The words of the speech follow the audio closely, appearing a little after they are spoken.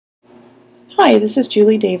Hi, this is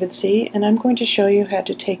Julie Davidsey, and I'm going to show you how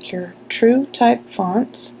to take your true type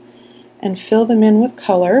fonts and fill them in with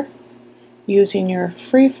color using your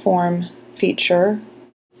Freeform feature.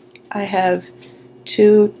 I have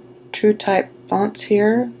two true type fonts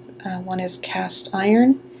here. One is cast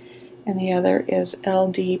iron and the other is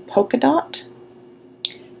LD polka dot.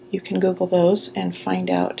 You can Google those and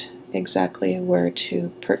find out exactly where to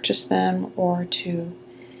purchase them or to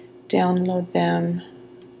download them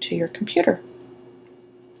to your computer.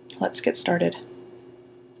 Let's get started.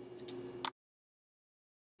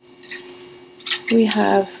 We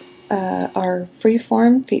have our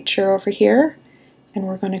Freeform feature over here, and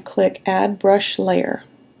we're going to click Add Brush Layer,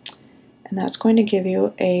 and that's going to give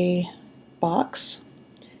you a box.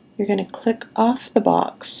 You're going to click off the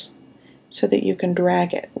box so that you can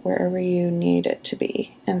drag it wherever you need it to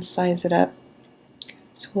be and size it up.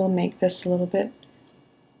 So we'll make this a little bit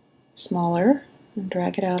smaller and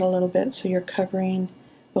drag it out a little bit so you're covering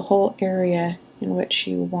the whole area in which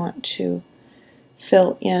you want to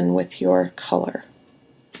fill in with your color.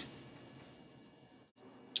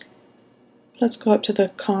 Let's go up to the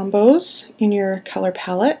combos in your color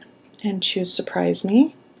palette and choose Surprise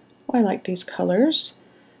Me. Oh, I like these colors.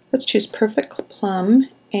 Let's choose Perfect Plum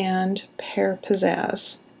and Pear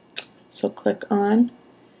Pizzazz. So click on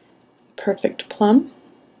Perfect Plum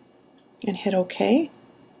and hit OK.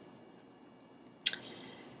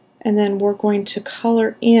 And then we're going to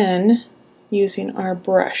color in using our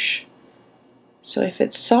brush. So if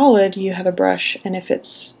it's solid, you have a brush, and if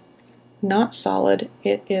it's not solid,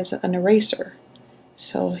 it is an eraser.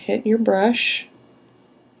 So hit your brush,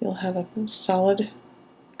 you'll have a solid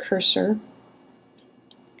cursor,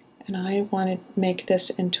 and I want to make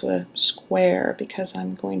this into a square because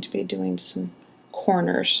I'm going to be doing some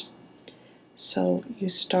corners. So you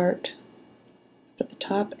start at the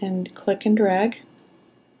top and click and drag.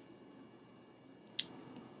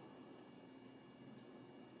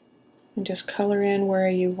 And just color in where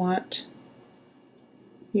you want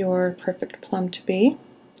your perfect plum to be.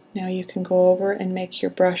 Now you can go over and make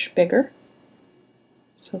your brush bigger.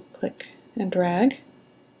 So click and drag.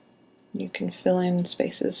 You can fill in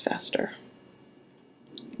spaces faster.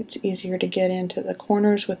 It's easier to get into the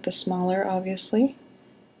corners with the smaller, obviously.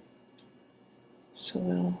 So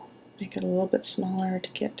we'll make it a little bit smaller to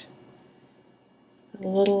get the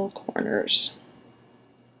little corners.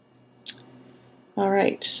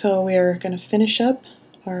 Alright, so we are going to finish up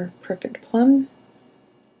our perfect plum.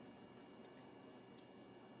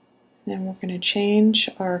 Then we're going to change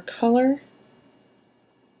our color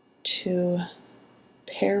to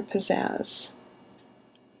Pear Pizzazz.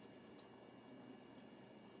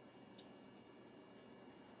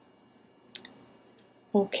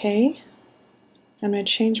 Okay, I'm going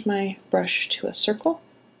to change my brush to a circle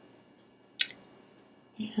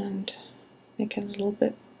and make it a little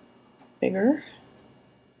bit bigger.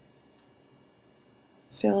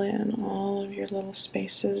 Fill in all of your little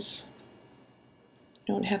spaces.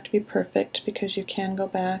 You don't have to be perfect because you can go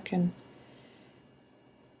back and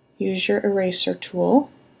use your eraser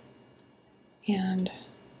tool, and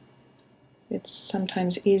it's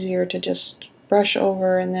sometimes easier to just brush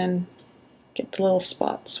over and then get the little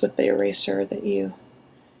spots with the eraser that you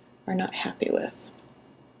are not happy with.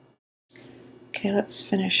 Okay, let's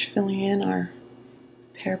finish filling in our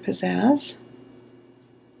Pear Pizzazz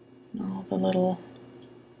and all the little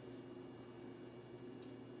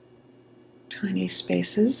tiny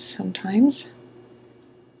spaces sometimes.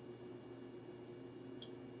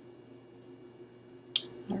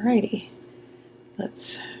 Alrighty,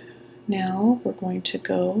 now we're going to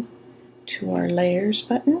go to our Layers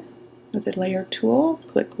button with the Layer tool.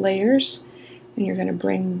 Click Layers, and you're going to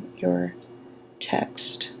bring your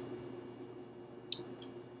text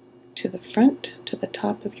to the front, to the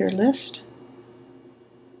top of your list,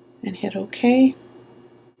 and hit OK,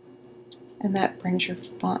 and that brings your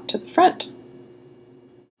font to the front.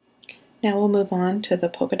 Now we'll move on to the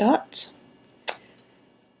polka dots.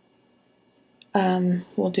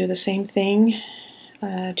 We'll do the same thing.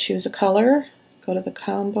 Choose a color, go to the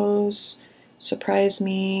combos, Surprise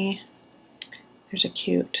Me. There's a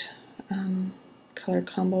cute color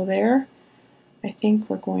combo there. I think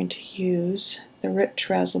we're going to use the Rich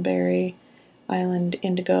Razzleberry Island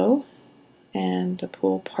Indigo and the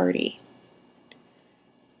Pool Party.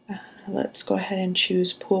 Let's go ahead and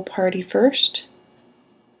choose Pool Party first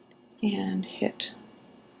and hit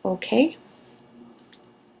OK.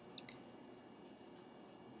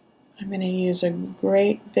 I'm going to use a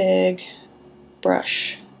great big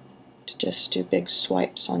brush to just do big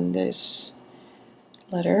swipes on this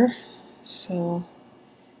letter so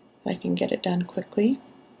I can get it done quickly.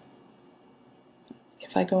 If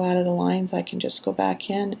If I go out of the lines, I can just go back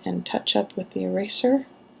in and touch up with the eraser.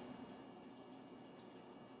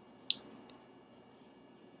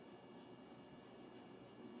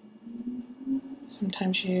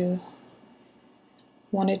 Sometimes you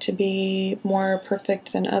want it to be more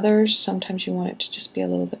perfect than others. Sometimes you want it to just be a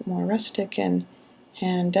little bit more rustic and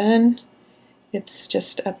hand done. It's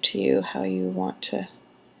just up to you how you want to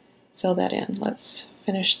fill that in. Let's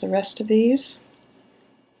finish the rest of these.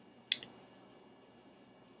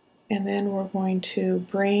 And then we're going to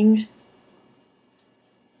bring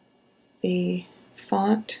the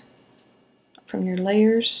font from your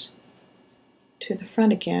layers to the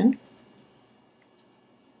front again.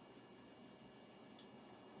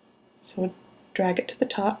 So drag it to the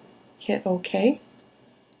top, hit OK.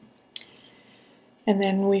 And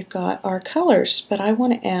then we've got our colors, but I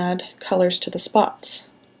want to add colors to the spots.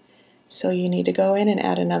 So you need to go in and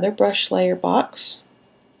add another brush layer box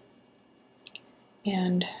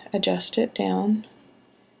and adjust it down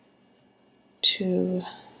to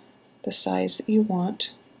the size that you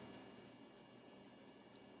want.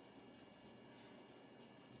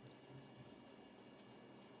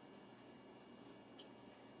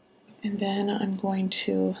 And then I'm going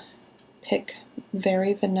to pick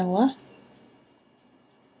Very Vanilla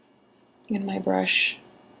in my brush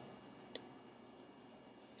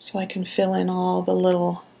so I can fill in all the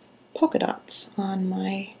little polka dots on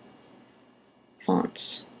my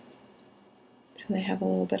fonts. So they have a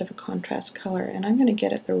little bit of a contrast color, and I'm going to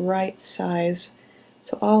get it the right size.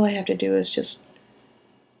 So all I have to do is just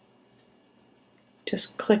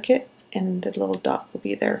click it and the little dot will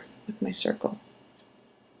be there with my circle.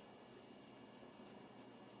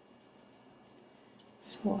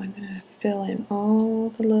 So I'm going to fill in all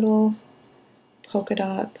the little polka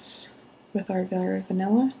dots with our Very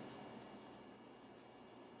Vanilla.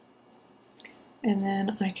 And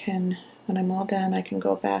then I can, when I'm all done, I can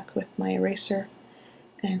go back with my eraser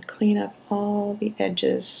and clean up all the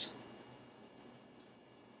edges.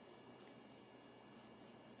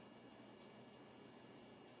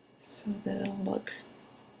 So that it'll look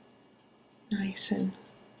nice and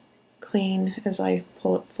clean as I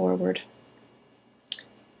pull it forward.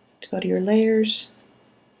 To go to your layers,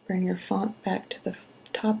 bring your font back to the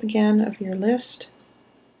top again of your list,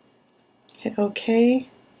 hit OK,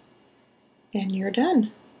 and you're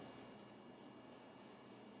done.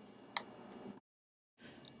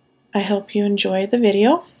 I hope you enjoyed the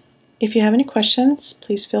video. If you have any questions,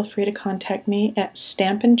 please feel free to contact me at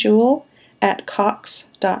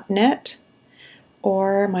stampandjewel@cox.net,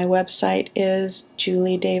 or my website is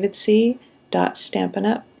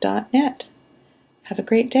juliedavidc.stampinup.net. Have a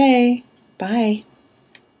great day. Bye.